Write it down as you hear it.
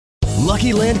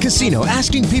Lucky Land Casino,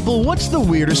 asking people, what's the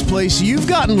weirdest place you've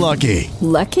gotten lucky?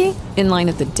 Lucky? In line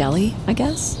at the deli, I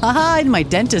guess? Aha, in my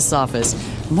dentist's office.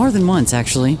 More than once,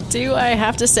 actually. Do I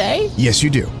have to say? Yes, you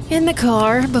do. In the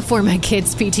car before my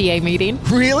kids' PTA meeting.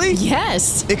 Really?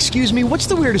 Yes. Excuse me, what's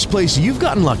the weirdest place you've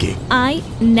gotten lucky? I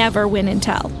never win and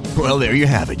tell. Well, there you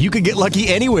have it. You can get lucky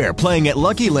anywhere, playing at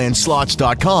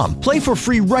LuckyLandSlots.com. Play for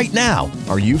free right now.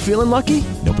 Are you feeling lucky?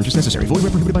 No purchase necessary. Void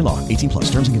where prohibited by law. 18+.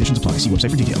 Terms and conditions apply. See website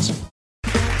for details.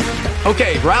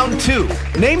 Okay, round two.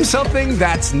 Name something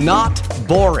that's not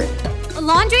boring. A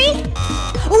laundry?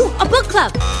 Ooh, a book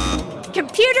club.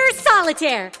 Computer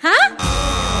solitaire, huh?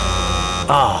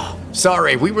 Ah,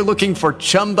 sorry, we were looking for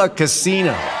Chumba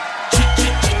Casino.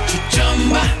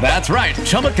 That's right,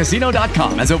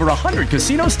 ChumbaCasino.com has over 100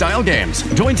 casino-style games.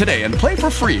 Join today and play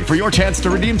for free for your chance to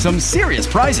redeem some serious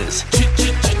prizes.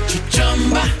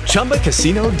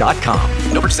 ChumbaCasino.com.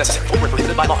 No purchase necessary. Void where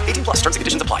prohibited by law. 18+. Terms and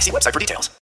conditions apply. See website for details.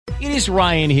 It is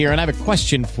Ryan here, and I have a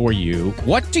question for you.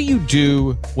 What do you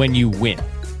do when you win?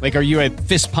 Like, are you a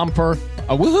fist pumper,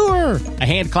 a woohooer, a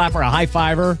hand clapper, a high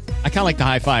fiver? I kind of like the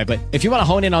high five, but if you want to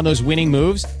hone in on those winning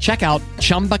moves, check out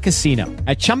Chumba Casino.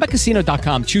 At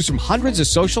ChumbaCasino.com, choose from hundreds of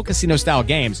social casino-style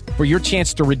games for your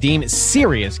chance to redeem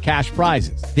serious cash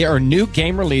prizes. There are new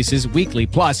game releases weekly,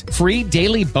 plus free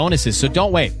daily bonuses, so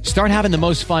don't wait. Start having the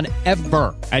most fun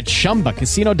ever at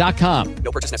ChumbaCasino.com.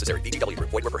 No purchase necessary. VGW Group.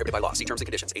 Void where prohibited by law. See terms and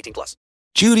conditions. 18+.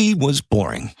 Judy was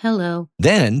boring. Hello.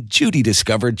 Then Judy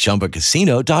discovered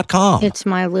ChumbaCasino.com. It's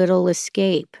my little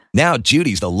escape. Now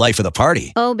Judy's the life of the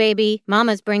party. Oh, baby,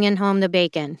 mama's bringing home the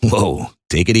bacon. Whoa,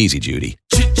 take it easy, Judy.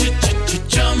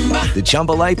 The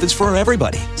Chumba life is for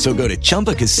everybody. So go to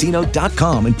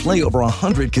ChumbaCasino.com and play over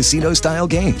 100 casino-style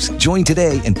games. Join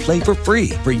today and play for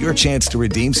free for your chance to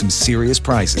redeem some serious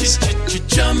prizes.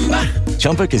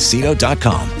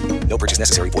 ChumbaCasino.com. No purchase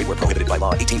necessary. Void where prohibited by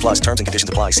law. 18+. Terms and conditions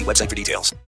apply. See website for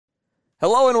details.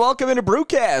 Hello and welcome into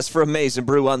Brewcast from Mason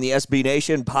Brew on the SB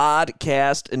Nation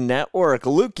Podcast Network.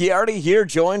 Luke Giardi here,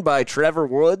 joined by Trevor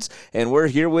Woods, and we're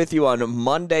here with you on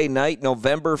Monday night,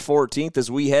 November 14th,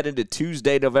 as we head into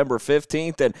Tuesday, November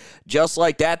 15th. And just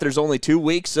like that, there's only 2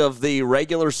 weeks of the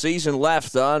regular season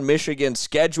left on Michigan's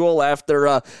schedule after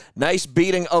a nice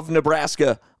beating of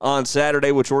Nebraska on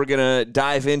Saturday, which we're going to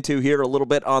dive into here a little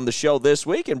bit on the show this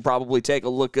week and probably take a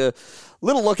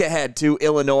little look ahead to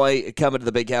Illinois coming to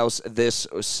the Big House this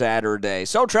Saturday.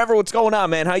 So, Trevor, what's going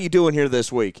on, man? How you doing here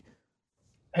this week?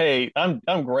 Hey, I'm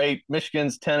great.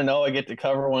 Michigan's 10-0. I get to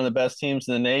cover one of the best teams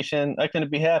in the nation. I couldn't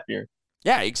be happier.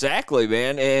 Yeah, exactly,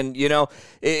 man. And, you know,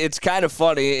 it's kind of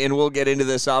funny, and we'll get into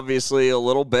this obviously a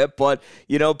little bit, but,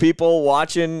 you know, people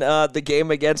watching the game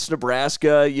against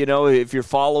Nebraska, you know, if you're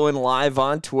following live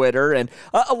on Twitter, and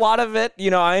a lot of it,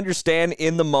 you know, I understand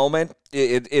in the moment,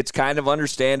 it's kind of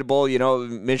understandable. You know,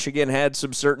 Michigan had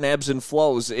some certain ebbs and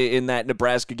flows in that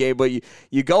Nebraska game, but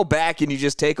you go back and you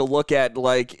just take a look at,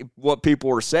 like, what people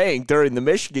were saying during the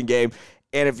Michigan game.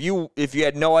 And if you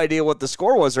had no idea what the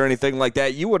score was or anything like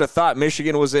that, you would have thought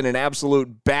Michigan was in an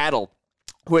absolute battle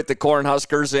with the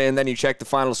Cornhuskers, and then you check the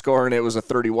final score, and it was a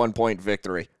 31-point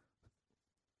victory.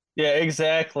 Yeah,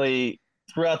 exactly.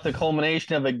 Throughout the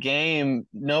culmination of a game,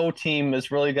 no team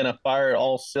is really going to fire at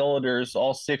all cylinders,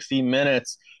 all 60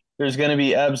 minutes. There's going to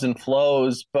be ebbs and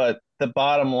flows, but the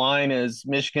bottom line is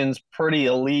Michigan's pretty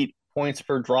elite points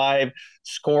per drive,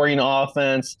 scoring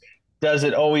offense. Does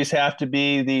it always have to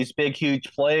be these big,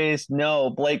 huge plays? No.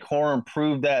 Blake Corum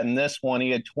proved that in this one. He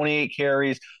had 28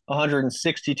 carries,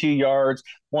 162 yards,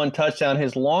 1 touchdown.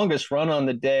 His longest run on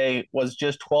the day was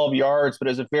just 12 yards, but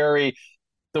it was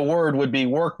the word would be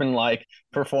workmanlike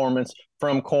performance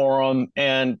from Corum.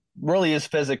 And really his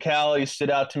physicality stood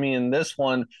out to me in this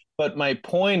one. But my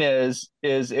point is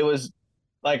it was,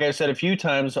 like I said a few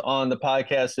times on the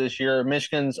podcast this year,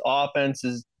 Michigan's offense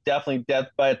is definitely death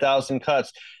by 1,000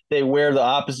 cuts. They wear the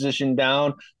opposition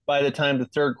down. By the time the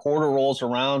third quarter rolls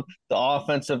around, the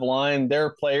offensive line, their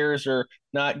players are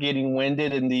not getting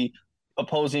winded, and the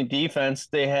opposing defense,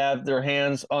 they have their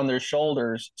hands on their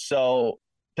shoulders. So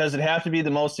does it have to be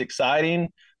the most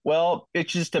exciting? Well, it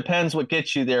just depends what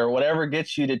gets you there. Whatever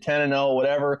gets you to 10-0,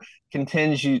 whatever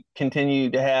continue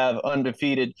to have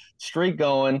undefeated streak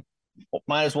going,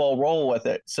 might as well roll with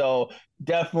it. So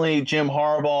definitely Jim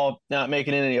Harbaugh not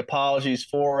making any apologies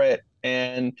for it.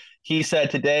 And he said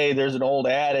today there's an old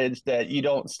adage that you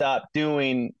don't stop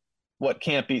doing what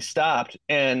can't be stopped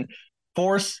and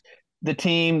force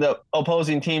the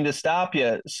opposing team to stop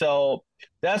you. So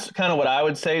that's kind of what I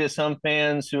would say to some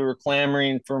fans who are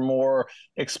clamoring for more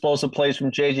explosive plays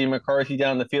from J.J. McCarthy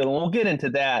down the field. And we'll get into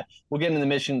that. We'll get into the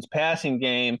Michigan's passing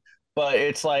game. But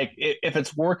it's like if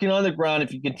it's working on the ground,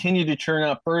 if you continue to churn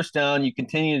out first down, you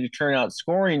continue to churn out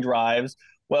scoring drives,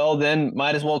 well, then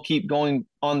might as well keep going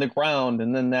on the ground.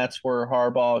 And then that's where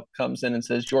Harbaugh comes in and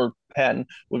says, George Patton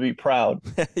would be proud.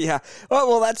 Yeah.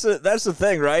 Well, that's the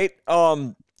thing, right?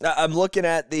 I'm looking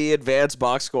at the advanced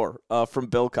box score from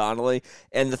Bill Connolly,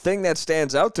 and the thing that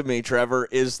stands out to me, Trevor,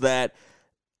 is that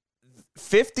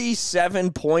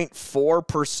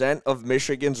 57.4% of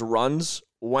Michigan's runs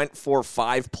went for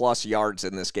 5+ yards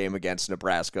in this game against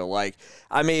Nebraska. Like,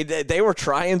 I mean, they were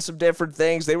trying some different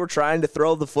things. They were trying to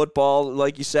throw the football,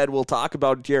 like you said, we'll talk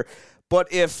about it here.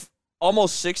 But if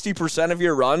almost 60% of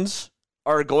your runs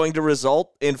are going to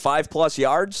result in 5+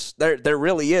 yards, there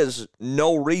really is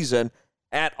no reason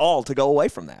at all to go away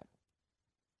from that.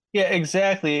 Yeah,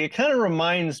 exactly. It kind of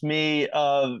reminds me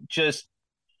of just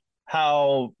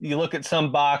how you look at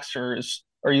some boxers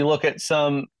or you look at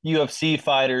some UFC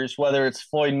fighters, whether it's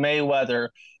Floyd Mayweather,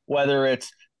 whether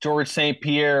it's George St.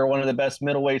 Pierre, one of the best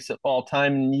middleweights of all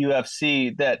time in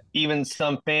UFC, that even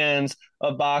some fans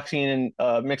of boxing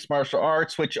and mixed martial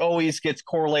arts, which always gets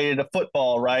correlated to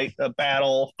football, right? A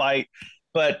battle, fight.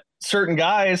 But certain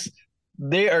guys,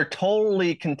 they are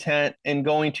totally content in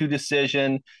going to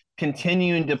decision,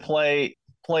 continuing to play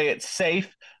it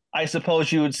safe. I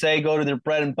suppose you would say go to their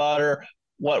bread and butter,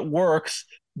 what works.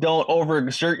 Don't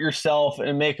overexert yourself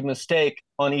and make a mistake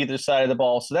on either side of the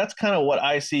ball. So that's kind of what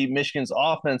I see Michigan's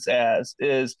offense as,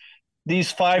 is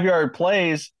these 5-yard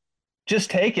plays, just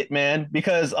take it, man,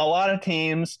 because a lot of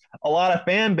teams, a lot of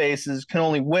fan bases can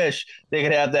only wish they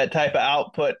could have that type of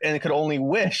output, and could only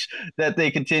wish that they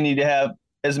continue to have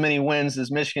as many wins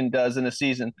as Michigan does in a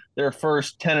season, their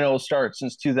first 10-0 start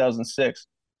since 2006.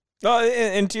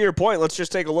 And to your point, let's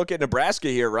just take a look at Nebraska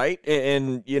here, right?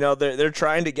 And you know, they're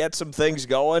trying to get some things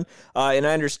going. And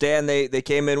I understand they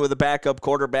came in with a backup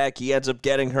quarterback. He ends up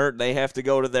getting hurt. They have to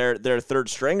go to their third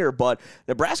stringer. But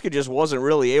Nebraska just wasn't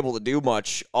really able to do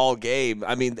much all game.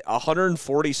 I mean,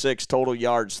 146 total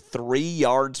yards, 3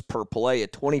 yards per play, a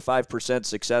 25%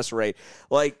 success rate.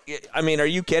 Like, I mean, are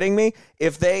you kidding me?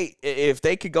 If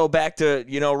they could go back to,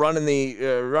 you know, running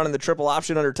the triple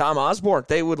option under Tom Osborne,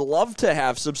 they would love to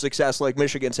have some success like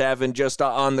Michigan's having just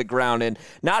on the ground. And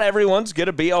not everyone's going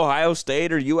to be Ohio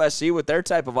State or USC with their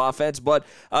type of offense, but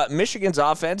Michigan's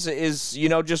offense is, you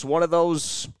know, just one of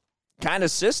those kind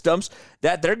of systems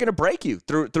that they're going to break you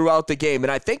throughout the game.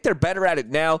 And I think they're better at it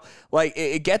now. Like,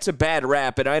 it gets a bad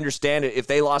rap, and I understand it if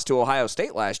they lost to Ohio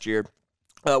State last year.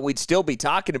 We'd still be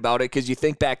talking about it because you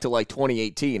think back to like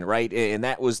 2018, right? And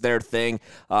that was their thing.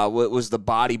 What was the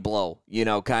body blow, you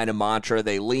know, kind of mantra.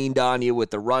 They leaned on you with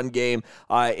the run game,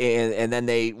 and then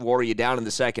they wore you down in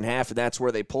the second half, and that's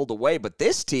where they pulled away. But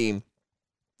this team,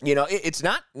 you know, it's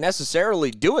not necessarily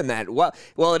doing that.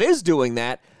 Well, it is doing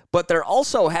that, but they're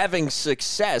also having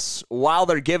success while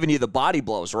they're giving you the body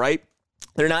blows, right?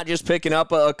 They're not just picking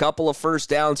up a couple of first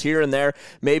downs here and there,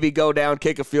 maybe go down,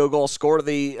 kick a field goal, score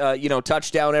the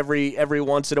touchdown every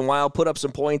once in a while, put up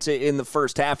some points in the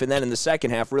first half, and then in the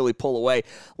second half really pull away.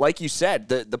 Like you said,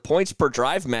 the points per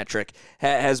drive metric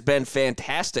has been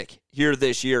fantastic here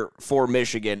this year for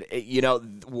Michigan. You know,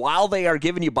 while they are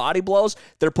giving you body blows,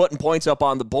 they're putting points up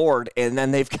on the board, and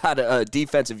then they've got a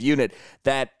defensive unit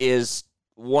that is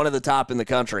one of the top in the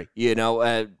country, you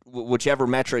know, whichever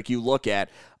metric you look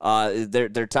at,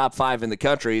 they're top 5 in the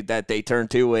country that they turn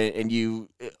to, and you,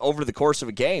 over the course of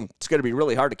a game, it's going to be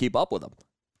really hard to keep up with them.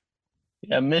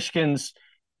 Yeah, Michigan's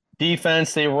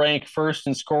defense, they rank first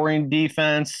in scoring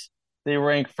defense. They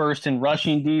rank first in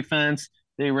rushing defense.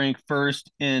 They rank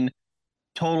first in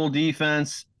total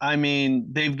defense. I mean,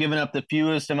 they've given up the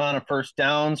fewest amount of first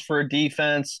downs for a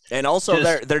defense. And also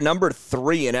they're number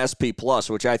 3 in SP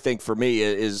Plus, which I think for me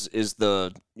is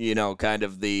the, you know, kind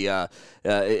of the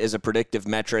is a predictive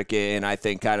metric, and I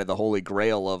think kind of the holy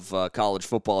grail of college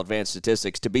football advanced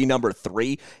statistics. To be number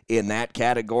 3 in that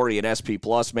category in SP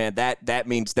Plus, man, that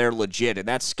means they're legit, and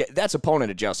that's opponent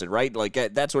adjusted, right? Like,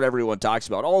 that's what everyone talks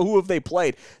about. Oh, who have they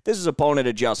played? This is opponent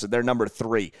adjusted. They're number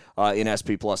 3 in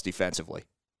SP Plus defensively.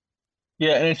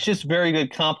 Yeah, and it's just very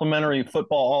good complementary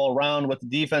football all around, what the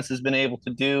defense has been able to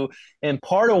do. And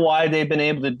part of why they've been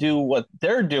able to do what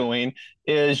they're doing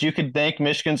is you could thank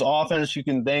Michigan's offense, you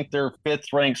can thank their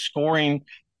 5th-ranked scoring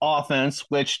offense,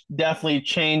 which definitely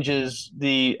changes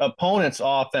the opponent's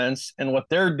offense, and what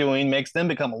they're doing makes them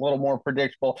become a little more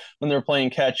predictable when they're playing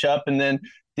catch-up. And then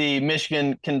the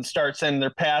Michigan can start sending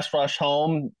their pass rush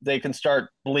home. They can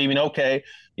start believing, okay,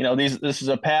 you know, this is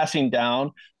a passing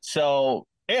down. So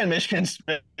And Michigan's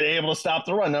been able to stop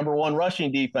the run, number one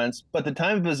rushing defense. But the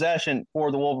time of possession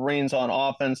for the Wolverines on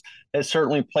offense has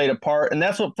certainly played a part. And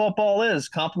that's what football is,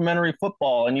 complementary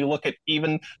football. And you look at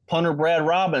even punter Brad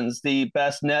Robbins, the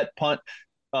best net punt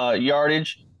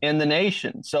yardage in the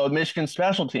nation. So Michigan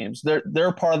special teams,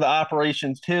 they're part of the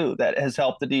operations too that has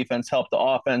helped the defense, helped the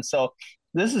offense. So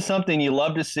this is something you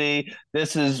love to see.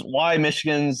 This is why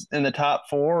Michigan's in the top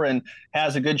 4 and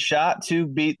has a good shot to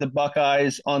beat the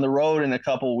Buckeyes on the road in a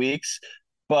couple weeks.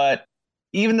 But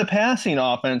even the passing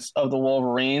offense of the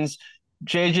Wolverines,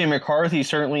 J.J. McCarthy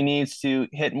certainly needs to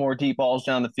hit more deep balls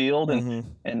down the field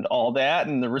and all that,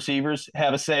 and the receivers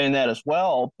have a say in that as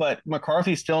well. But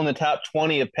McCarthy's still in the top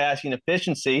 20 of passing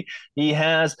efficiency. He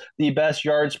has the best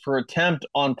yards per attempt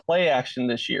on play action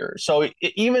this year. So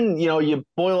even, you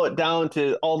boil it down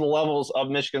to all the levels of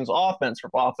Michigan's offense,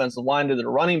 from offensive line to the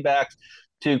running backs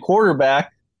to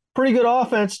quarterback, pretty good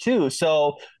offense too.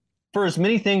 So for as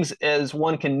many things as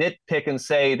one can nitpick and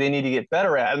say they need to get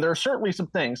better at, and there are certainly some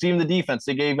things, even the defense,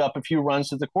 they gave up a few runs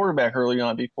to the quarterback early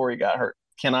on before he got hurt.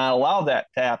 Cannot allow that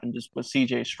to happen just with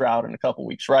C.J. Stroud in a couple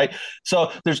weeks, right?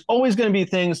 So there's always going to be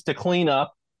things to clean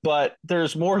up, but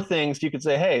there's more things you could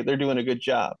say, hey, they're doing a good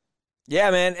job.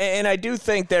 Yeah, man, and I do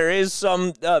think there is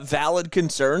some valid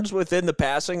concerns within the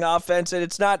passing offense, and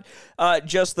it's not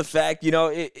just the fact,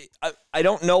 I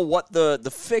don't know what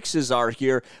the fixes are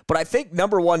here, but I think,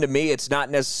 number one, to me, it's not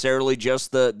necessarily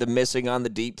just the missing on the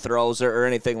deep throws or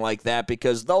anything like that,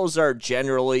 because those are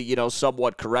generally,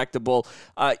 somewhat correctable.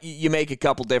 You make a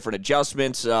couple different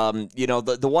adjustments.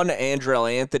 The one to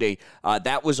Andrell Anthony,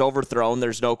 that was overthrown.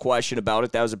 There's no question about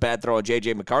it. That was a bad throw on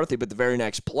J.J. McCarthy, but the very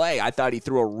next play, I thought he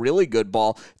threw a really good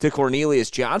ball to Cornelius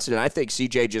Johnson, and I think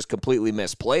CJ just completely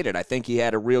misplayed it. I think he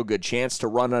had a real good chance to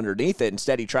run underneath it.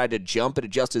 Instead, he tried to jump and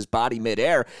adjust his body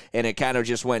midair, and it kind of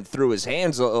just went through his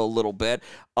hands a little bit.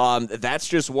 That's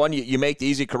just one. You make the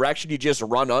easy correction. You just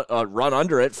run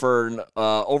under it for an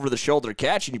over-the-shoulder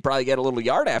catch, and you probably get a little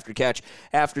yard after catch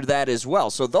after that as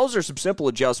well. So those are some simple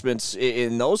adjustments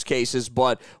in those cases,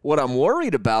 but what I'm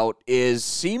worried about is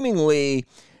seemingly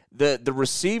the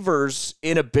receiver's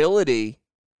inability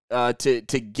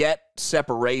to get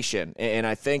separation. And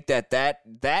I think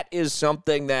that is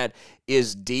something that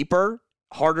is deeper,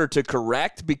 harder to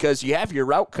correct, because you have your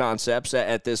route concepts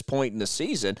at this point in the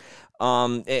season.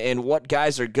 And what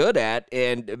guys are good at,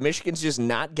 and Michigan's just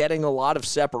not getting a lot of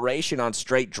separation on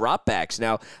straight dropbacks.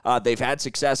 Now, they've had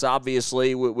success,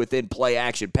 obviously, within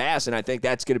play-action pass, and I think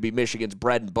that's going to be Michigan's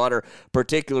bread and butter,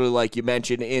 particularly, like you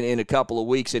mentioned, in a couple of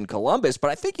weeks in Columbus. But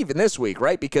I think even this week,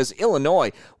 right, because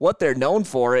Illinois, what they're known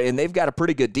for, and they've got a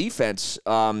pretty good defense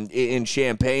in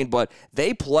Champaign, but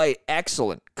they play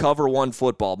excellent cover one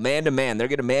football, man-to-man. They're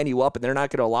going to man you up, and they're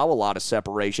not going to allow a lot of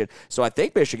separation. So I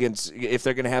think Michigan's, if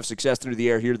they're going to have success through the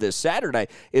air here this Saturday,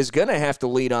 is going to have to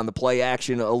lead on the play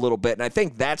action a little bit, and I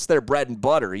think that's their bread and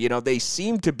butter. They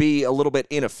seem to be a little bit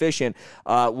inefficient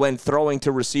when throwing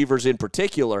to receivers in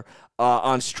particular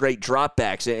on straight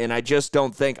dropbacks, and I just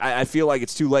don't think – I feel like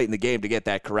it's too late in the game to get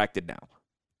that corrected now.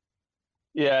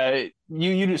 Yeah,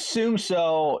 you'd assume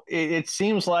so. It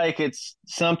seems like it's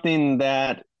something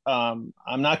that I'm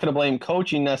not going to blame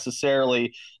coaching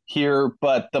necessarily here,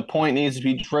 but the point needs to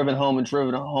be driven home and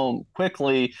driven home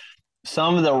quickly.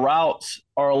 Some of the routes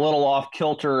are a little off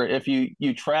kilter. If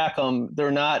you track them,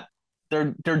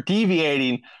 they're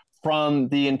deviating from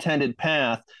the intended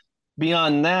path.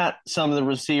 Beyond that, some of the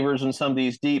receivers and some of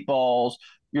these deep balls,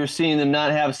 you're seeing them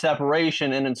not have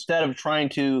separation, and instead of trying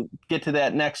to get to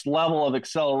that next level of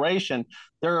acceleration,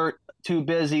 they're too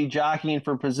busy jockeying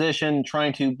for position,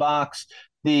 trying to box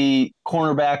the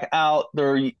cornerback out.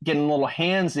 They're getting a little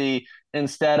handsy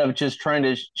instead of just trying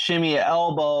to shimmy an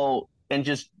elbow and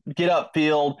just get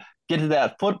upfield, get to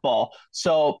that football.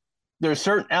 So there's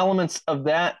certain elements of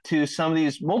that to some of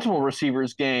these multiple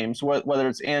receivers games, whether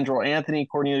it's Andrell Anthony,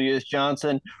 Cornelius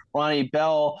Johnson, Ronnie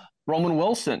Bell, Roman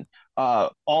Wilson.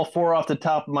 All four off the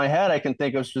top of my head, I can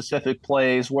think of specific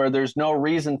plays where there's no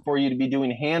reason for you to be doing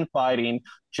hand fighting.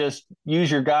 Just use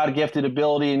your God-gifted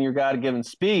ability and your God-given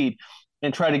speed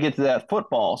and try to get to that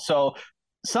football. So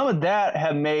some of that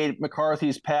have made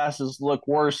McCarthy's passes look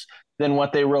worse than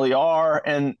what they really are.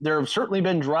 And there have certainly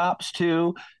been drops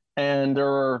too. And there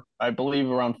were, I believe,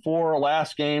 around 4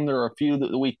 last game. There were a few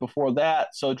the week before that.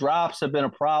 So drops have been a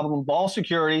problem. Ball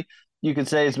security, you could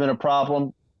say, has been a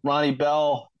problem. Ronnie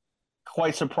Bell,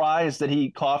 quite surprised that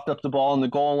he coughed up the ball in the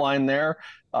goal line there.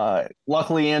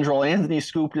 Luckily, Andrell Anthony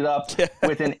scooped it up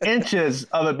within inches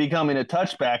of it becoming a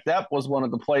touchback. That was one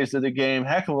of the plays of the game.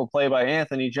 Heck of a play by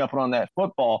Anthony jumping on that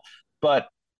football. But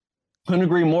couldn't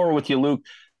agree more with you, Luke.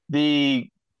 The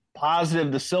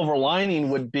positive, the silver lining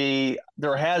would be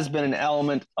there has been an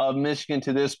element of Michigan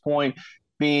to this point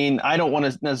being, I don't want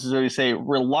to necessarily say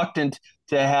reluctant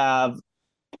to have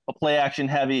a play action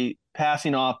heavy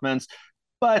passing offense,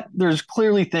 but there's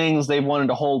clearly things they wanted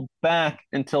to hold back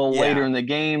until later in the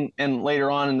game and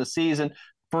later on in the season.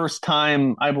 First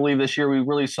time, I believe, this year we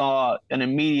really saw an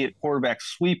immediate quarterback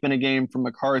sweep in a game from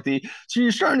McCarthy. So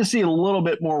you're starting to see a little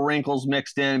bit more wrinkles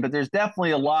mixed in, but there's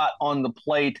definitely a lot on the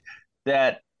plate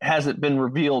that hasn't been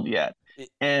revealed yet.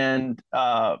 And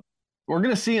we're going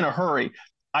to see in a hurry.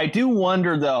 I do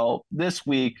wonder, though, this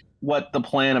week what the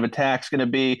plan of attack is going to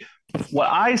be. What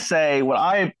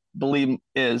I believe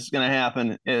is going to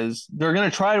happen is they're going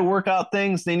to try to work out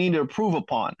things they need to improve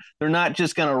upon. They're not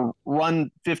just going to run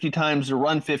 50 times or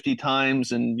run 50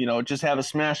 times and, just have a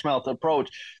smash mouth approach.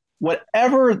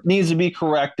 Whatever needs to be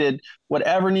corrected,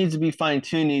 whatever needs to be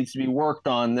fine-tuned needs to be worked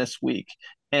on this week.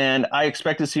 And I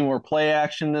expect to see more play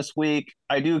action this week.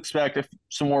 I do expect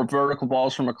some more vertical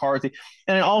balls from McCarthy.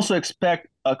 And I also expect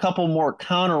a couple more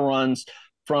counter runs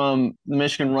from the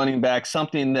Michigan running back,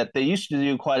 something that they used to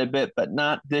do quite a bit, but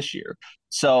not this year.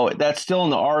 So that's still in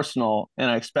the arsenal, and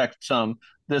I expect some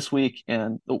this week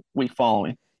and the week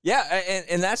following. Yeah,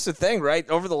 and that's the thing, right?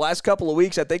 Over the last couple of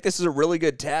weeks, I think this is a really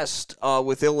good test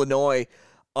with Illinois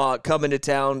coming to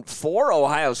town for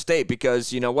Ohio State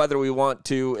because, whether we want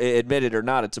to admit it or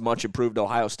not, it's a much improved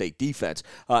Ohio State defense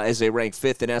as they rank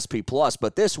 5th in SP+.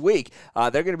 But this week,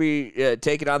 they're going to be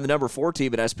taking on the number 4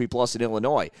 team in SP+ in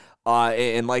Illinois.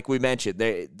 And like we mentioned,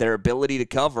 their ability to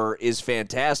cover is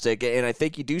fantastic. And I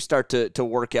think you do start to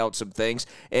work out some things.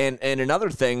 And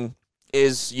another thing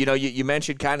is, you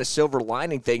mentioned kind of silver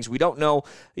lining things. We don't know,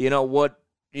 what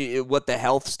the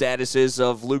health status is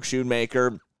of Luke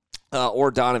Schoonmaker,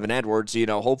 or Donovan Edwards,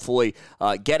 hopefully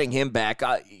getting him back.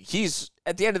 He's,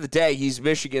 at the end of the day, he's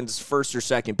Michigan's first or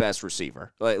second best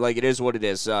receiver. Like it is what it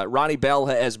is. Ronnie Bell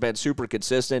has been super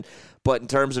consistent, but in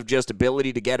terms of just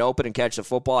ability to get open and catch the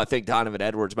football, I think Donovan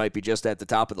Edwards might be just at the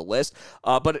top of the list.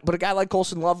 But a guy like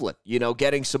Colson Loveland,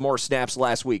 getting some more snaps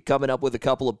last week, coming up with a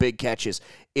couple of big catches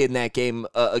in that game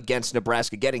against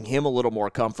Nebraska, getting him a little more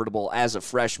comfortable as a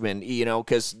freshman,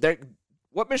 because they're –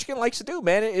 what Michigan likes to do,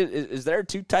 man, is they're a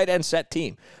 2 tight end set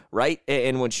team, right?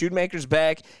 And when Schoonmaker's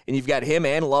back and you've got him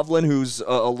and Loveland, who's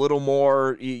a little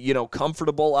more,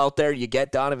 comfortable out there, you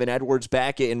get Donovan Edwards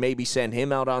back and maybe send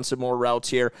him out on some more routes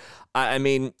here. I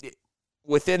mean,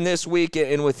 within this week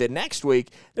and within next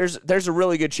week, there's a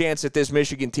really good chance that this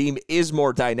Michigan team is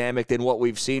more dynamic than what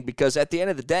we've seen because at the end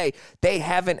of the day, they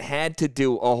haven't had to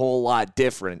do a whole lot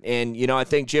different. And, I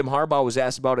think Jim Harbaugh was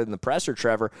asked about it in the presser,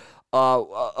 Trevor,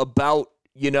 about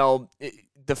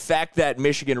the fact that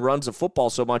Michigan runs the football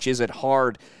so much, is it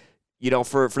hard,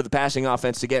 for the passing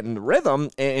offense to get in the rhythm?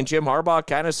 And Jim Harbaugh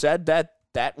kind of said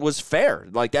that was fair.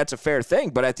 Like, that's a fair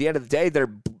thing. But at the end of the day,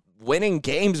 they're winning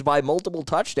games by multiple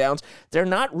touchdowns. They're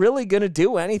not really going to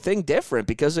do anything different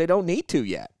because they don't need to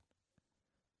yet.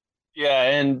 Yeah,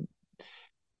 and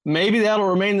maybe that'll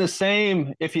remain the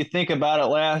same if you think about it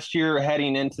last year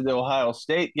heading into the Ohio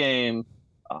State game.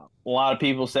 A lot of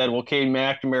people said, well, Cade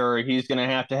McNamara, he's going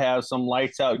to have some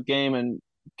lights-out game, and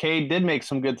Cade did make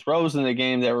some good throws in the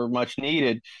game that were much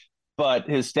needed, but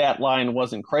his stat line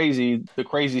wasn't crazy. The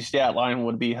crazy stat line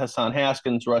would be Hassan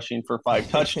Haskins rushing for 5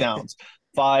 touchdowns,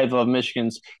 5 of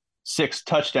Michigan's 6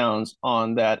 touchdowns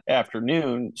on that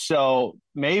afternoon. So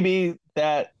maybe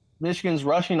that Michigan's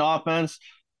rushing offense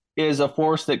is a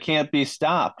force that can't be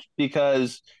stopped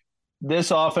because this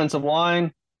offensive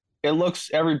line, it looks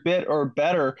every bit or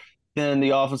better than the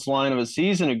offensive line of a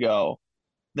season ago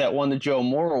that won the Joe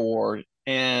Moore Award.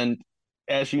 And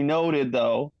as you noted,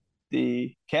 though,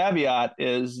 the caveat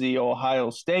is the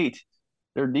Ohio State,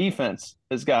 their defense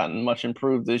has gotten much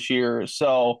improved this year.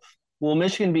 So will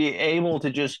Michigan be able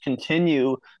to just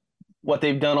continue what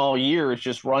they've done all year, is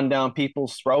just run down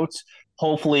people's throats?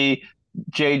 Hopefully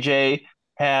JJ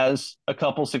has a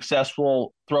couple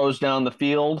successful throws down the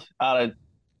field out of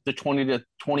the 20 to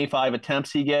 25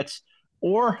 attempts he gets,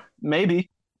 or maybe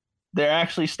they're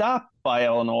actually stopped by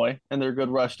Illinois and their good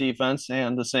rush defense,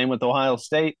 and the same with Ohio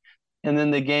State. And then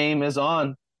the game is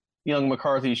on young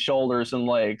McCarthy's shoulders and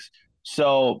legs.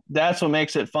 So that's what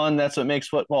makes it fun. That's what makes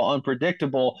football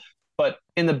unpredictable. But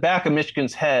in the back of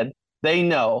Michigan's head, they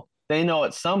know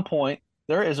at some point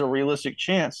there is a realistic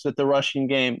chance that the rushing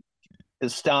game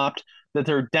is stopped, that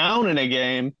they're down in a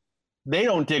game. They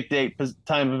don't dictate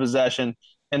time of possession,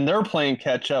 and they're playing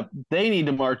catch up. They need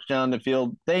to march down the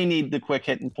field. They need the quick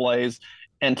hitting plays,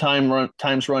 and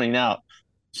time's running out.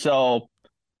 So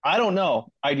I don't know.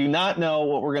 I do not know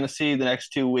what we're going to see the next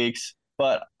 2 weeks,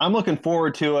 but I'm looking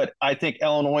forward to it. I think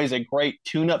Illinois is a great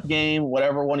tune-up game,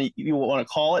 whatever one you want to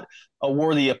call it, a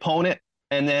worthy opponent.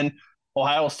 And then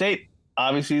Ohio State,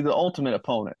 obviously the ultimate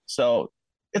opponent. So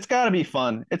it's got to be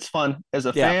fun. It's fun as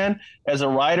a fan, as a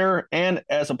writer, and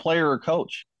as a player or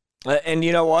coach. And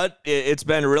you know what? It's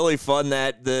been really fun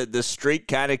that the streak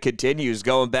kind of continues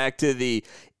going back to the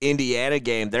Indiana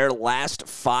game. Their last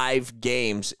 5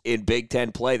 games in Big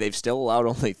Ten play, they've still allowed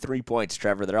only 3 points,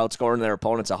 Trevor. They're outscoring their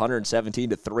opponents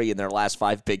 117-3 in their last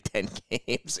 5 Big Ten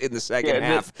games in the second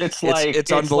half. It's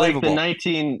unbelievable.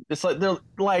 There's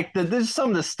some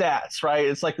of the stats, right?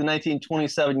 It's like the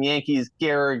 1927 Yankees,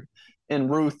 Gehrig and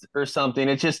Ruth or something.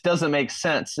 It just doesn't make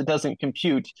sense. It doesn't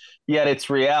compute, yet it's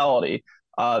reality.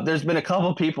 There's been a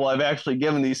couple people I've actually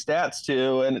given these stats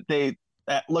to, and they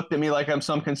looked at me like I'm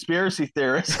some conspiracy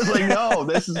theorist. It's like, no,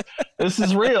 this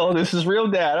is real. This is real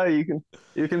data.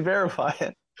 You can verify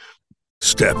it.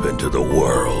 Step into the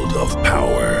world of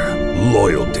power,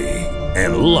 loyalty,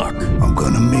 and luck. I'm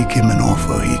gonna make him an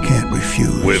offer he can't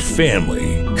refuse. With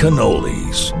family,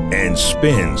 cannolis, and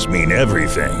spins mean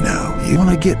everything. Now, you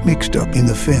wanna get mixed up in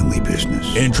the family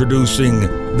business. Introducing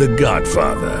The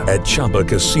Godfather at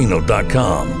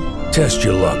ChumbaCasino.com. Test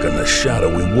your luck in the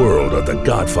shadowy world of The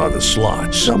Godfather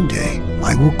slot. Someday,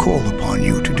 I will call upon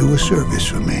you to do a service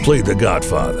for me. Play The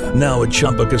Godfather now at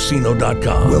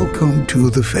ChumbaCasino.com. Welcome to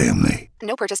the family.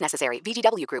 No purchase necessary.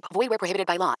 VGW Group. Void where prohibited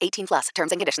by law. 18+.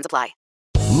 Terms and conditions apply.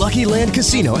 Lucky Land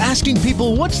Casino, asking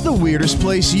people, what's the weirdest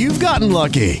place you've gotten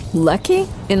lucky? Lucky?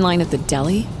 In line at the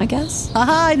deli, I guess?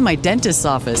 Aha, in my dentist's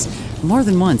office. More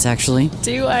than once, actually.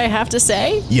 Do I have to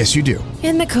say? Yes, you do.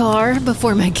 In the car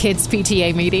before my kids'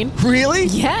 PTA meeting. Really?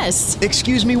 Yes.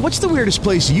 Excuse me, what's the weirdest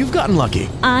place you've gotten lucky?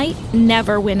 I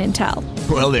never win and tell.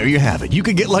 Well, there you have it. You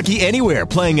can get lucky anywhere,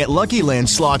 playing at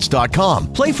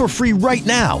LuckyLandSlots.com. Play for free right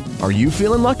now. Are you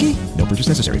feeling lucky? No purchase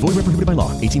necessary. Void where prohibited by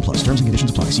law. 18+. Terms and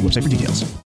conditions apply. See website for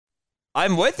details.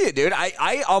 I'm with you, dude.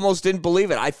 I almost didn't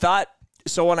believe it. I thought,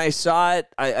 so when I saw it,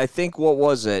 I think, what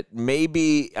was it?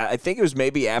 I think it was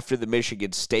maybe after the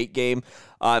Michigan State game.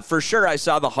 For sure, I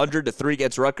saw the 100-3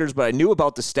 against Rutgers, but I knew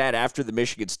about the stat after the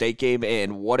Michigan State game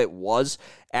and what it was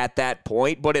at that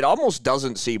point. But it almost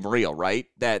doesn't seem real, right?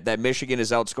 That Michigan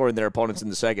is outscoring their opponents in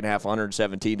the second half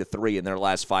 117-3 in their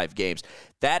last 5 games.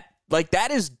 That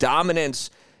is dominance.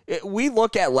 We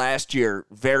look at last year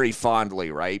very fondly,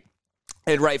 right?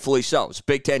 And rightfully so. It's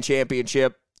Big Ten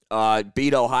championship,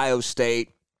 beat Ohio State.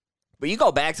 But you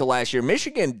go back to last year,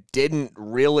 Michigan didn't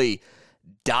really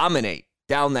dominate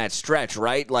down that stretch,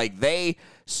 right? Like, they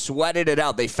sweated it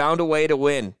out. They found a way to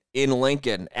win in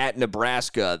Lincoln at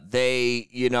Nebraska. They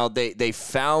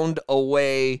found a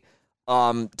way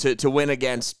to win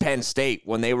against Penn State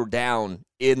when they were down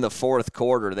in the fourth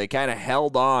quarter. They kind of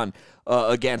held on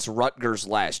against Rutgers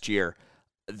last year.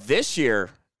 This year,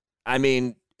 I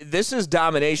mean, this is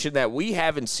domination that we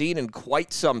haven't seen in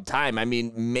quite some time. I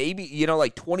mean, maybe,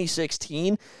 like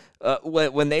 2016,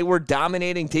 when they were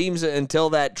dominating teams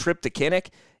until that trip to Kinnick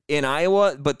in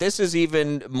Iowa. But this is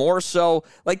even more so,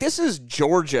 like, this is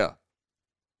Georgia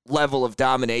level of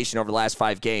domination over the last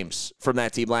 5 games from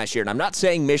that team last year. And I'm not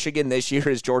saying Michigan this year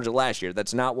is Georgia last year.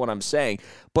 That's not what I'm saying.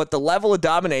 But the level of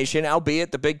domination,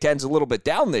 albeit the Big Ten's a little bit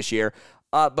down this year,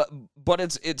 but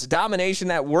it's domination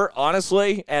that we're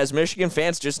honestly, as Michigan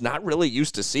fans, just not really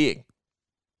used to seeing.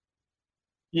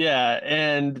 Yeah,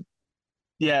 and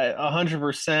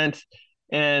 100%.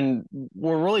 And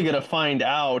we're really going to find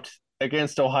out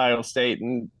against Ohio State.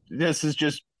 And this is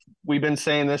just, we've been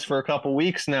saying this for a couple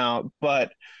weeks now,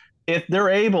 but if they're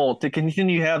able to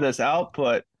continue to have this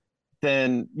output,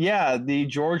 then the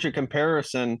Georgia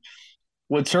comparison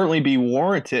would certainly be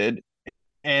warranted.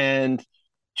 And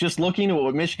just looking at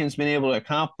what Michigan's been able to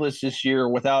accomplish this year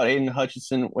without Aiden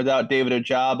Hutchinson, without David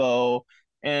Ojabo,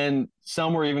 and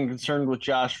some were even concerned with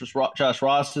Josh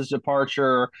Ross's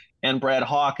departure and Brad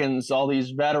Hawkins, all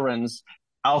these veterans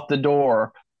out the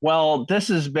door. Well, this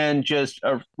has been just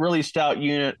a really stout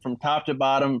unit from top to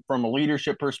bottom from a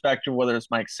leadership perspective, whether it's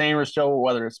Mike Sainristil,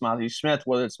 whether it's Mazi Smith,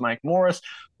 whether it's Mike Morris,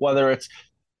 whether it's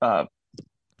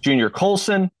Junior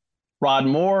Colson, Rod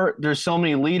Moore. There's so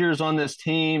many leaders on this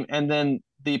team. And then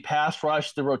the pass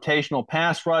rush, the rotational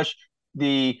pass rush,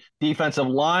 the defensive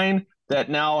line that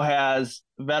now has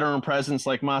veteran presence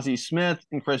like Mazi Smith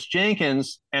and Chris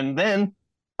Jenkins, and then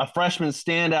a freshman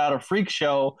standout, a freak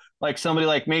show like somebody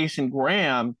like Mason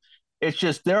Graham. It's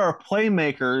just, there are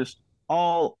playmakers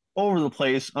all over the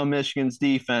place on Michigan's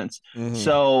defense. Mm-hmm.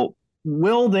 So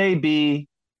will they be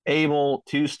able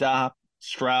to stop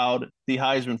Stroud, the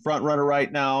Heisman frontrunner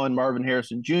right now, and Marvin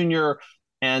Harrison Jr.,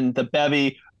 and the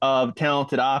bevy of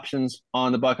talented options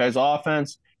on the Buckeyes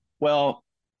offense? Well,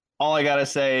 all I got to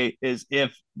say is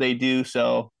if they do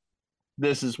so,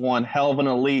 this is one hell of an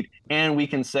elite, and we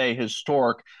can say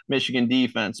historic Michigan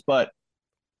defense. But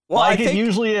it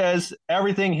usually is,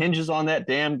 everything hinges on that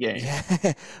damn game.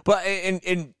 But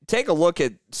and take a look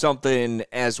at something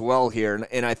as well here,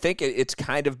 and I think it's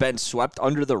kind of been swept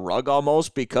under the rug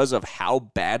almost because of how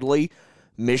badly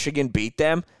Michigan beat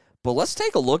them. But let's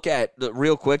take a look at,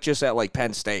 real quick, just at like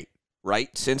Penn State, right?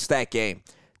 Since that game,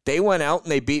 they went out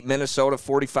and they beat Minnesota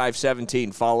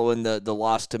 45-17 following the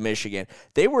loss to Michigan.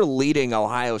 They were leading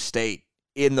Ohio State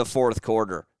in the fourth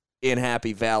quarter in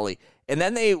Happy Valley. And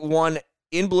then they won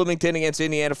in Bloomington against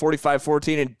Indiana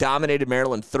 45-14 and dominated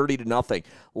Maryland 30-0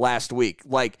 last week.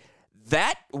 Like,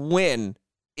 that win,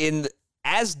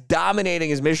 as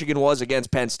dominating as Michigan was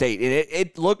against Penn State, and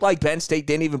it looked like Penn State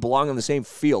didn't even belong on the same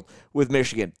field with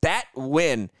Michigan. That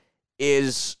win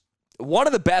is one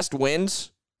of the best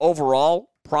wins overall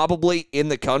probably in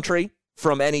the country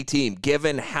from any team,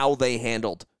 given how they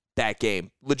handled that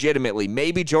game. Legitimately.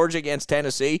 Maybe Georgia against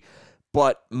Tennessee,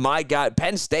 but my God,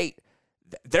 Penn State,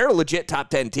 they're a legit top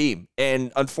 10 team.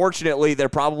 And unfortunately, they're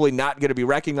probably not going to be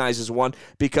recognized as one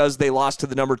because they lost to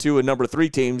the number 2 and number 3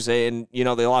 teams. And, they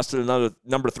lost to the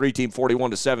number 3 team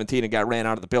 41-17 and got ran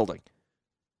out of the building.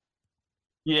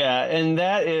 Yeah, and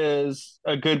that is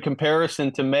a good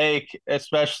comparison to make,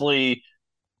 especially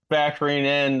factoring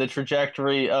in the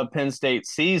trajectory of Penn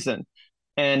State's season.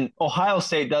 And Ohio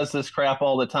State does this crap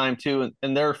all the time too,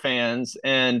 and their fans,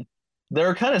 and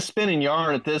they're kind of spinning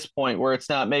yarn at this point where it's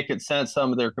not making sense,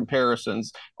 some of their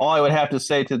comparisons. All I would have to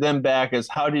say to them back is,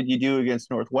 how did you do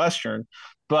against Northwestern?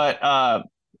 But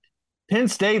Penn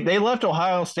State, they left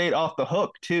Ohio State off the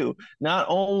hook too. Not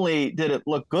only did it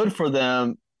look good for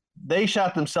them, they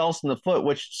shot themselves in the foot,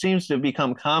 which seems to have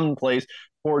become commonplace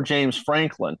for James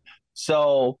Franklin.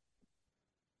 So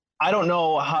I don't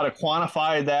know how to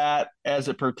quantify that as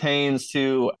it pertains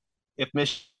to if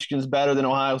Michigan's better than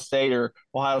Ohio State or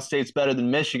Ohio State's better than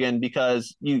Michigan,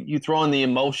 because you throw in the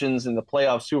emotions and the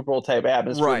playoff Super Bowl type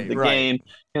atmosphere of the game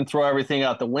and throw everything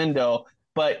out the window.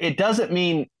 But it doesn't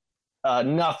mean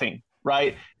nothing,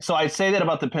 right? So I'd say that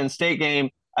about the Penn State game.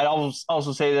 I'd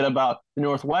also say that about the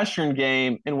Northwestern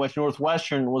game, in which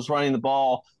Northwestern was running the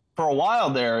ball for a while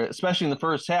there, especially in the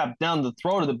first half, down the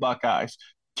throat of the Buckeyes,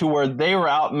 to where they were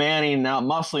out-manning and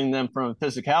out-muscling them from a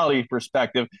physicality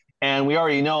perspective. And we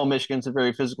already know Michigan's a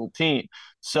very physical team.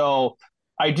 So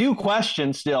I do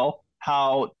question still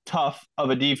how tough of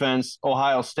a defense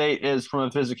Ohio State is from a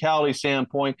physicality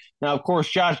standpoint. Now, of course,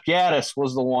 Josh Gaddis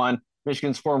was the one,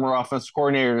 Michigan's former offensive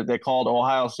coordinator, that called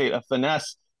Ohio State a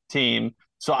finesse team.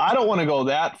 So I don't want to go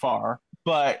that far.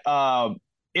 But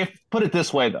put it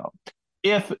this way, though.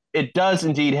 If it does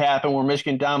indeed happen where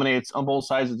Michigan dominates on both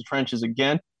sides of the trenches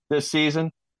again this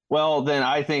season, well, then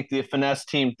I think the finesse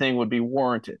team thing would be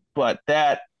warranted. But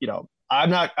that, I'm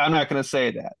not going to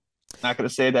say that. Not going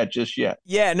to say that just yet.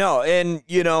 Yeah, no, and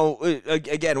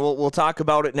again, we'll talk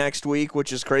about it next week,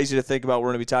 which is crazy to think about. We're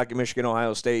going to be talking Michigan,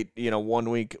 Ohio State, 1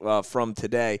 week from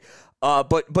today.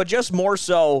 But just more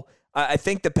so, I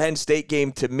think the Penn State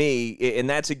game, to me, and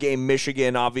that's a game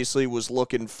Michigan obviously was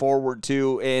looking forward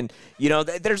to. And,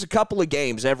 there's a couple of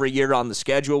games every year on the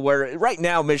schedule where right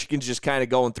now Michigan's just kind of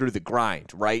going through the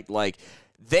grind, right? Like,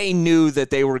 they knew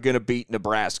that they were going to beat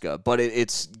Nebraska, but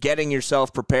it's getting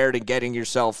yourself prepared and getting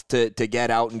yourself to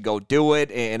get out and go do it.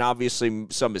 And obviously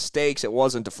some mistakes. It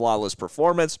wasn't a flawless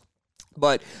performance.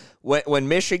 But when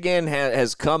Michigan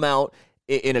has come out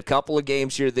in a couple of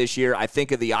games here this year, I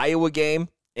think of the Iowa game.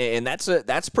 And that's a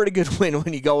pretty good win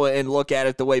when you go and look at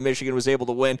it the way Michigan was able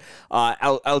to win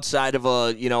outside of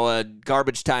a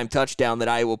garbage time touchdown that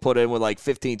Iowa put in with like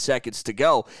 15 seconds to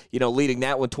go, leading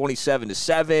that one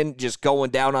 27-7, just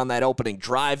going down on that opening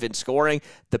drive and scoring.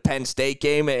 The Penn State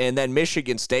game, and then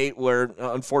Michigan State, where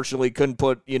unfortunately couldn't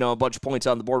put a bunch of points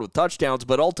on the board with touchdowns,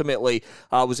 but ultimately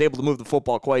was able to move the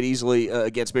football quite easily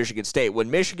against Michigan State.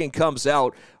 When Michigan comes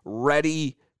out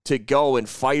ready to go and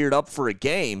fired up for a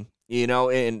game,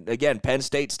 and again, Penn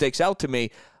State sticks out to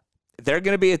me. They're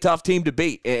going to be a tough team to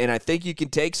beat, and I think you can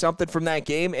take something from that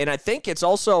game. And I think it's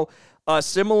also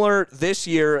similar this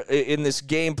year in this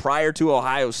game prior to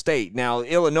Ohio State. Now,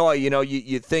 Illinois,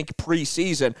 you think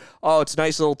preseason, it's a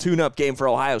nice little tune-up game for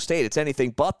Ohio State. It's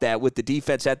anything but that with the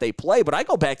defense that they play. But I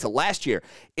go back to last year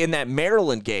in that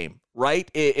Maryland game.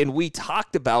 Right, and we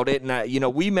talked about it,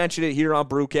 and we mentioned it here on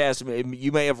Brewcast.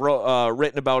 You may have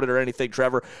written about it or anything,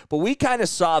 Trevor, but we kind of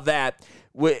saw that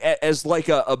as like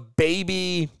a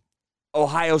baby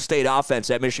Ohio State offense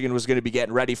that Michigan was going to be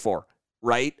getting ready for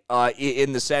right?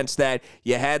 In the sense that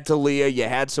you had Talia, you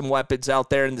had some weapons out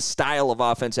there in the style of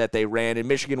offense that they ran, and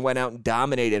Michigan went out and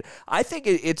dominated. I think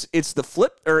it's the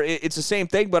flip, or it's the same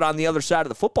thing, but on the other side of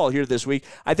the football here this week.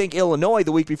 I think Illinois,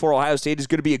 the week before Ohio State, is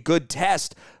going to be a good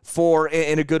test for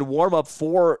and a good warm-up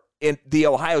for in the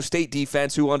Ohio State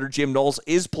defense, who under Jim Knowles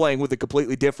is playing with a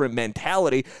completely different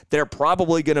mentality. They're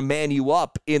probably going to man you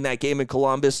up in that game in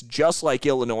Columbus, just like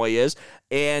Illinois is.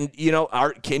 And,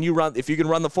 can you run? If you can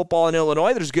run the football in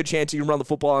Illinois, there's a good chance you can run the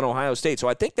football in Ohio State. So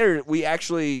I think we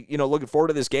actually, looking forward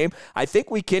to this game. I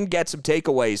think we can get some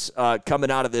takeaways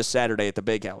coming out of this Saturday at the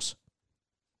Big House.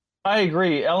 I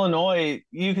agree. Illinois,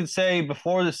 you could say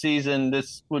before the season,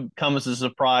 this would come as a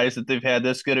surprise that they've had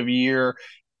this good of a year.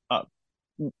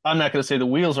 I'm not going to say the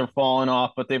wheels are falling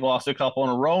off, but they've lost a couple in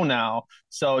a row now.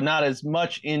 So not as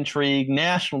much intrigue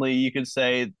nationally, you could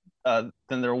say, than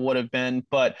there would have been.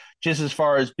 But just as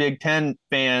far as Big Ten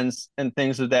fans and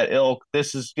things of that ilk,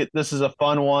 this is a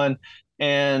fun one.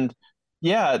 And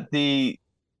yeah,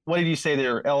 what did you say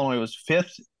there? Illinois was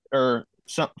fifth or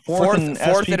fourth in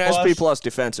SP plus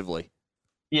defensively.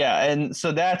 Yeah, and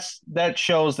so that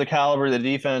shows the caliber of the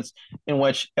defense in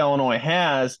which Illinois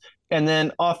has. And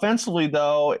then offensively,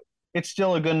 though, it's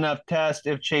still a good enough test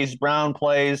if Chase Brown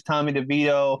plays. Tommy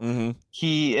DeVito,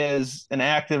 he is an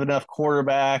active enough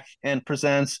quarterback and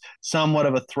presents somewhat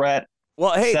of a threat.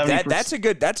 Well, hey, that's a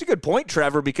good point,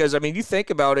 Trevor, because, I mean, you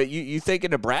think about it. You think of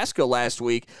Nebraska last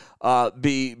week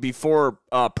before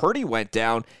Purdy went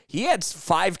down. He had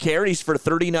 5 carries for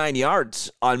 39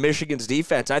 yards on Michigan's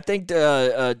defense. I think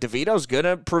DeVito's going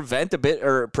to present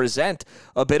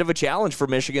a bit of a challenge for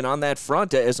Michigan on that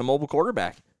front as a mobile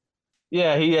quarterback.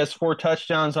 Yeah, he has 4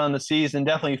 touchdowns on the season,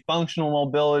 definitely functional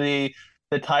mobility,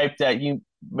 the type that you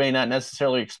may not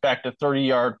necessarily expect a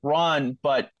 30-yard run,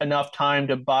 but enough time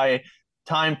to buy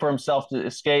time for himself to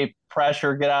escape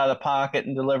pressure, get out of the pocket,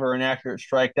 and deliver an accurate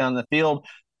strike down the field.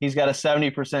 He's got a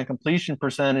 70% completion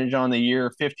percentage on the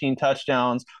year, 15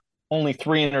 touchdowns, only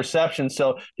 3 interceptions.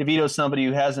 So DeVito's somebody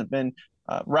who hasn't been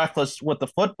reckless with the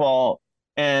football,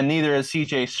 and neither is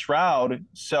CJ Stroud.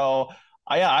 So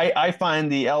I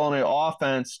find the Illinois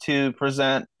offense to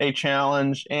present a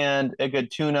challenge and a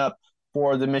good tune-up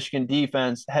for the Michigan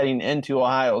defense heading into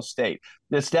Ohio State.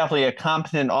 It's definitely a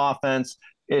competent offense.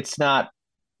 It's not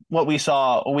what we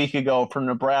saw a week ago from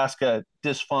Nebraska,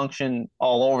 dysfunction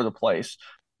all over the place.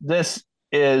 This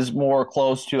is more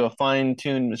close to a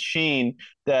fine-tuned machine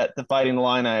that the Fighting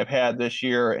Illini have had this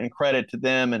year, and credit to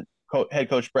them and head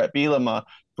coach Brett Bielema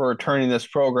for turning this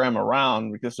program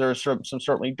around, because there are some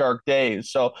certainly dark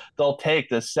days. So they'll take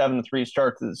this 7-3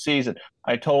 start to the season.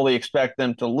 I totally expect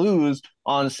them to lose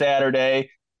on Saturday,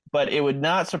 but it would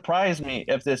not surprise me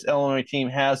if this Illinois team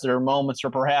has their moments, or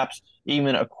perhaps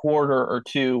even a quarter or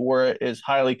two where it is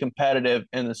highly competitive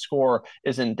and the score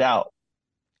is in doubt.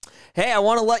 Hey, I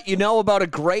want to let you know about a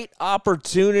great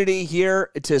opportunity here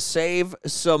to save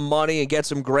some money and get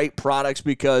some great products,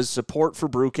 because support for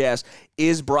Brewcast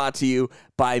is brought to you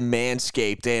by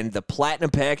Manscaped. And the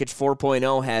Platinum Package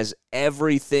 4.0 has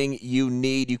everything you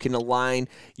need. You can align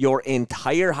your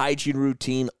entire hygiene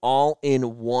routine all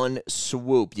in one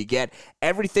swoop. You get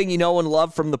everything you know and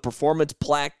love from the Performance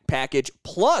Package,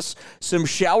 plus some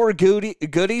shower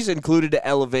goodies included to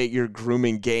elevate your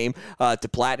grooming game. To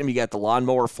Platinum, you got the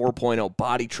Lawnmower 4.0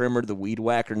 body trimmer, the Weed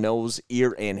Whacker nose,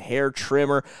 ear, and hair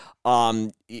trimmer,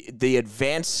 the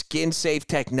advanced skin-safe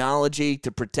technology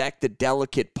to protect the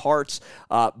delicate parts,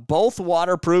 both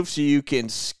waterproof so you can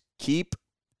keep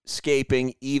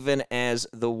scaping even as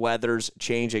the weather's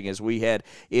changing. As we head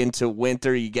into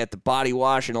winter, you get the body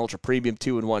wash and ultra premium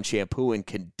 2-in-1 shampoo and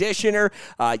conditioner.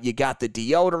 You got the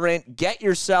deodorant. Get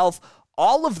yourself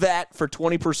all of that for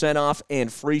 20% off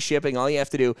and free shipping. All you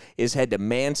have to do is head to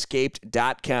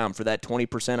manscaped.com for that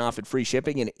 20% off and free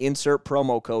shipping, and insert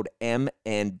promo code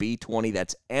MNB20.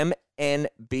 That's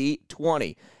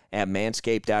MNB20 at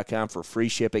manscaped.com for free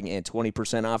shipping and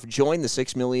 20% off. Join the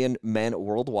 6 million men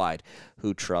worldwide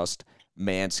who trust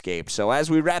Manscaped. So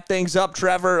as we wrap things up,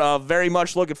 Trevor, very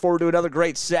much looking forward to another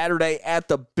great Saturday at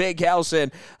the Big House,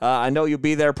 and I know you'll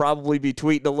be there, probably be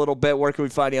tweeting a little bit. Where can we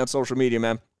find you on social media,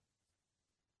 man?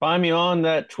 Find me on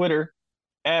that Twitter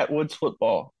at Woods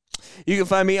Football. You can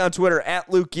find me on Twitter at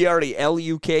Luke Ghiardi,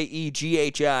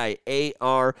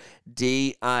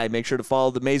 LUKEGHIARDI. Make sure to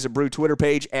follow the Maize n Brew Twitter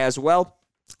page as well.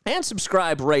 And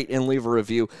subscribe, rate, and leave a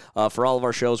review for all of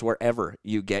our shows wherever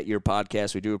you get your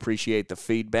podcasts. We do appreciate the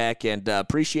feedback and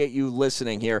appreciate you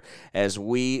listening here as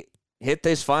we hit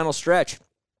this final stretch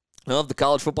of the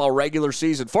college football regular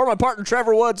season. For my partner,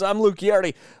 Trevor Woods, I'm Luke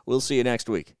Ghiardi. We'll see you next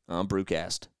week on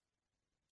Brewcast.